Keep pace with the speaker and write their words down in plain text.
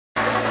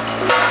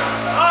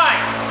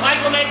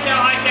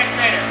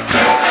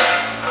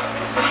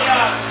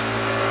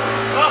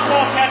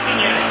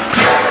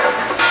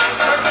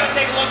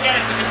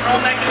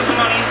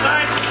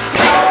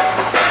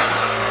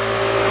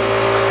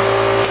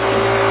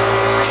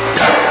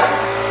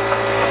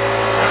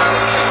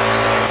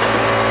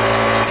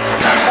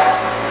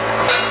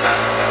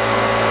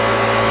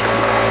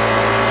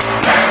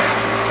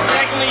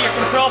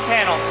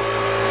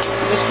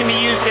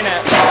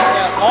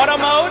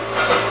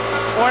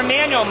or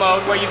manual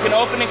mode where you can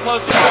open and close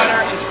the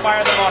shutter and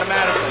fire them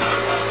automatically.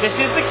 This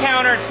is the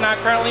counter. It's not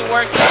currently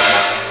working.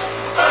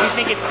 We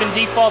think it's been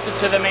defaulted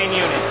to the main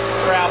unit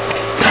for output.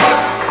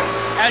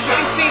 As you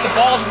can see, the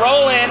balls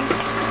roll in,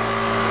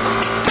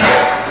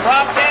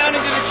 drop down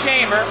into the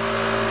chamber,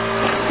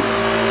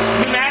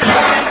 pneumatic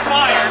then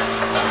fires.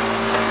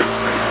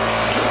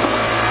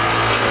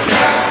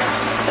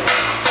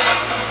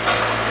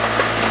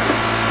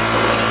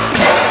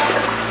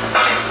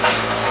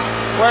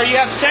 Where you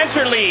have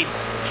sensor leads,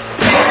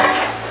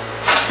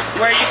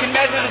 where you can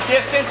measure the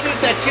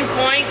distances at 2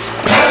 points.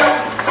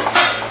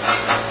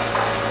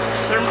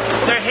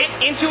 They're hit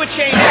into a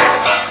chamber.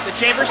 The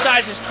chamber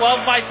size is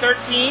 12 by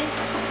 13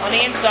 on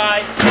the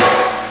inside.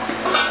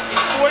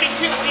 It's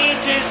 42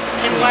 inches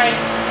in length.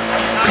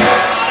 Not the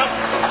bottom.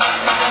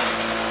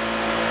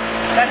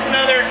 That's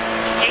another 8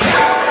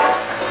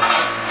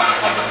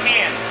 of the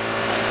pan.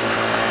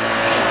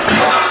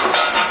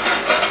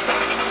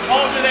 The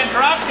balls are then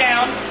dropped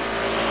down.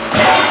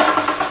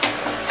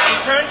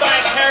 Turned by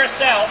a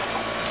carousel.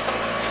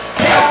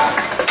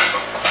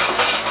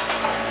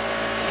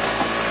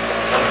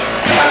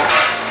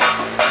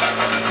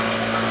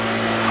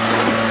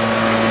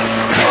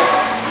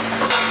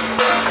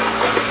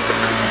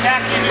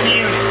 Back into the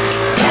unit.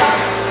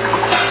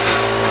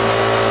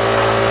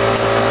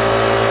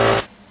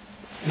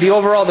 The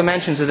overall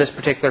dimensions of this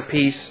particular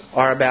piece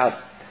are about,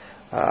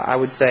 I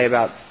would say,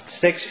 about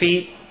 6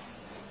 feet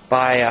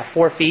by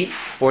 4 feet,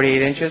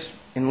 48 inches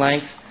in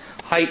length.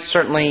 Height,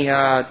 certainly,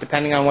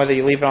 depending on whether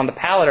you leave it on the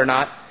pallet or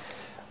not,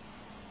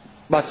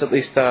 butts at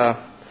least 4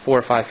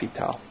 or 5 feet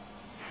tall.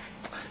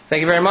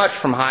 Thank you very much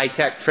from High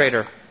Tech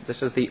Trader.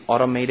 This is the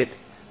automated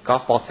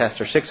golf ball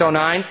tester.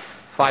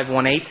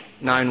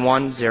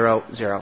 609-518-9100.